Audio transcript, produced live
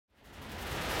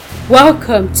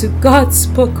Welcome to God's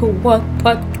Spoken Word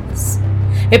Podcast,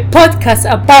 a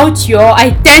podcast about your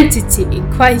identity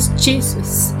in Christ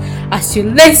Jesus. As you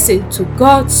listen to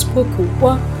God's Spoken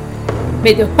Word,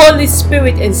 may the Holy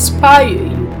Spirit inspire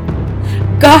you,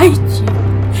 guide you,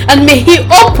 and may He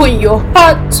open your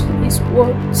heart to His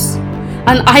words.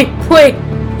 And I pray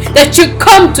that you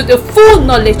come to the full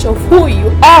knowledge of who you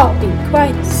are in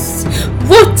Christ,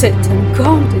 rooted and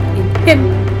grounded in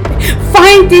Him,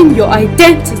 finding your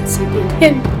identity in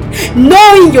Him,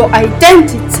 knowing your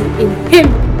identity in Him.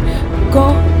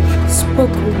 God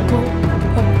Spoken Word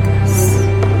Podcast.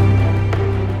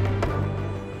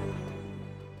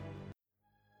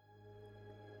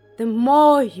 The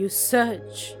more you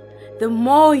search, the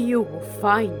more you will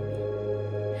find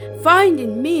me.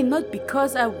 Finding me not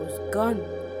because I was gone,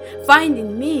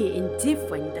 finding me in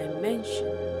different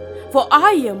dimensions. For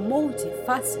I am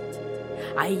multifaceted.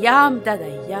 I am that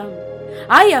I am.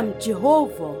 I am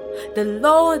Jehovah. The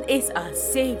Lord is our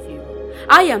Savior.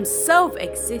 I am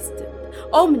self-existent,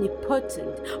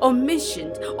 omnipotent,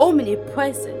 omniscient,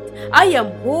 omnipresent. I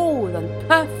am whole and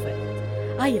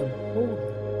perfect. I am holy,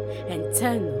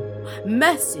 eternal,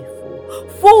 merciful,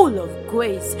 full of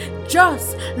grace,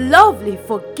 just, lovely,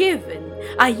 forgiving.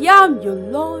 I am your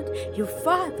Lord, your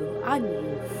Father, and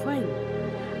your friend.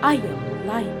 I am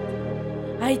light.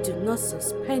 I do not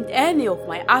suspend any of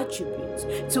my attributes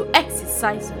to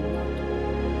exercise another.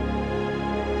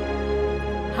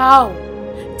 How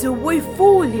do we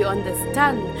fully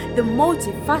understand the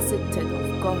multifaceted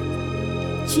of God?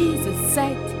 Jesus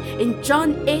said in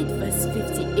John 8 verse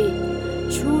 58,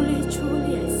 "Truly,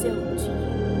 truly I say unto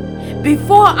you,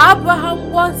 before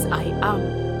Abraham was, I am."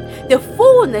 The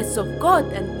fullness of God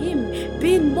and Him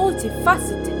being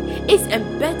multifaceted is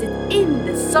embedded in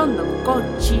the Son of God,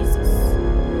 Jesus.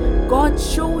 God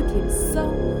showed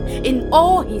Himself in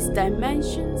all His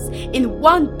dimensions, in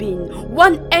one being,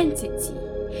 one entity.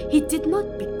 He did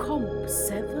not become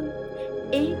 7,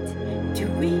 8,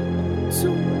 3, or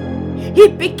 2. He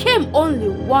became only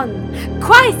one.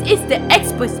 Christ is the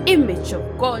express image of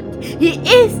God. He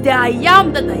is the I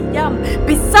am that I am.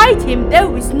 Beside Him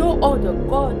there is no other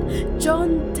God.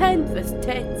 John 10 verse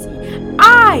 30.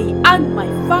 I and my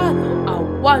Father are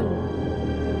one.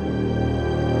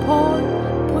 Paul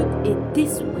put it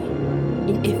this way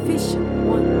in Ephesians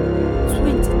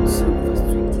 1:22 verse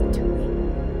 23.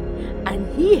 And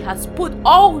He has put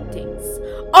all things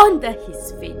under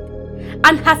His feet,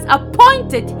 and has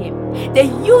appointed Him the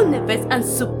universe and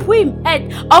supreme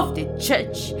head of the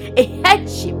church, a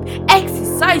headship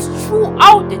exercised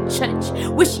throughout the church,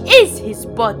 which is His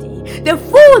body, the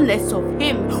fullness of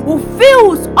Him who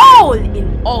fills all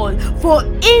in all. For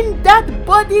in that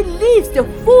body lives the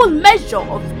full measure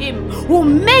of Him who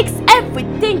makes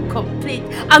everything complete,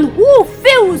 and who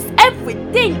fills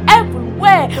everything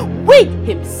everywhere with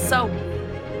Himself.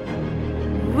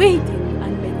 Reading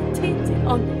and meditating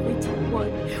on the written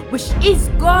word, which is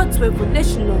God's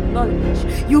revelational knowledge.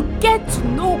 You get to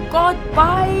know God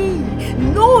by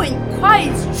knowing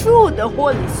Christ through the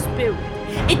Holy Spirit.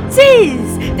 It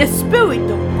is the Spirit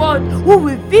of God who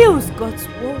reveals God's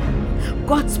word,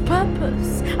 God's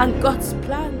purpose, and God's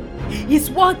plan. His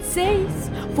word says,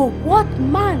 "For what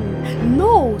man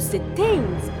knows the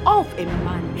things of a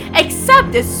man,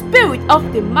 except the spirit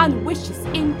of the man which is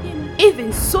in him?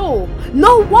 Even so,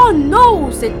 no one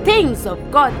knows the things of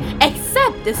God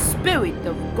except the Spirit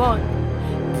of God."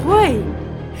 Praying,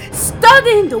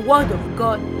 studying the Word of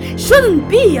God shouldn't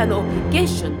be an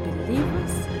obligation,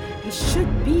 believers. It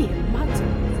should be a matter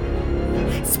of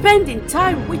love. Spending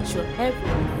time with your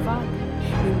Heavenly Father.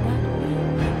 In that way,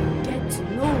 you get to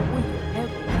know who your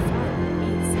Heavenly Father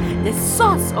is, the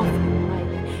source of your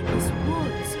life. His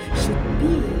words should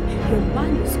be your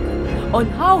manuscript on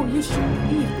how you should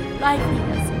live the life He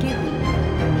has given you.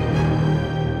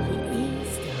 He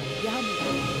is the I am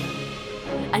that I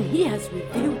am, and He has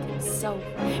revealed Himself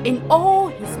in all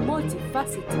His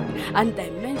multifaceted and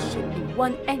dimension in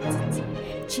one entity,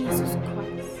 Jesus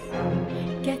Christ.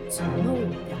 Get to know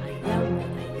the I am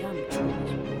that I am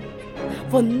truly.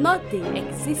 For nothing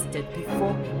existed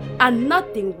before Him, and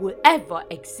nothing will ever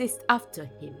exist after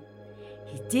Him.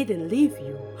 He didn't leave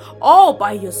you all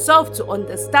by yourself to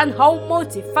understand how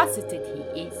multifaceted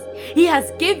He is. He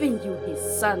has given you His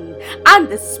Son, and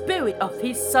the Spirit of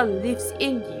His Son lives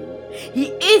in you.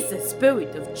 He is the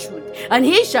Spirit of truth, and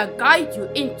He shall guide you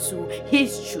into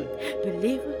His truth.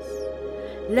 Believers,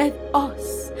 let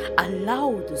us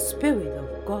allow the Spirit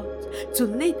of God to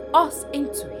lead us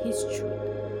into His truth.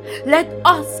 Let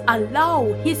us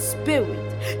allow His Spirit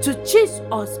to teach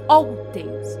us all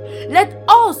things. Let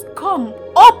us come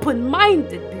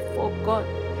open-minded before God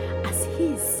as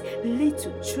His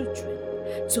little children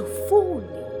to fully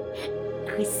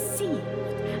receive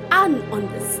and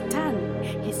understand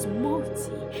his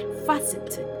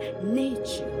multifaceted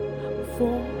nature.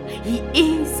 For he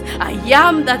is I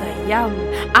am that I am,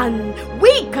 and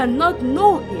we cannot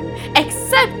know him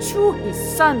except through his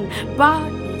Son by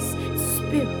his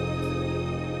Spirit.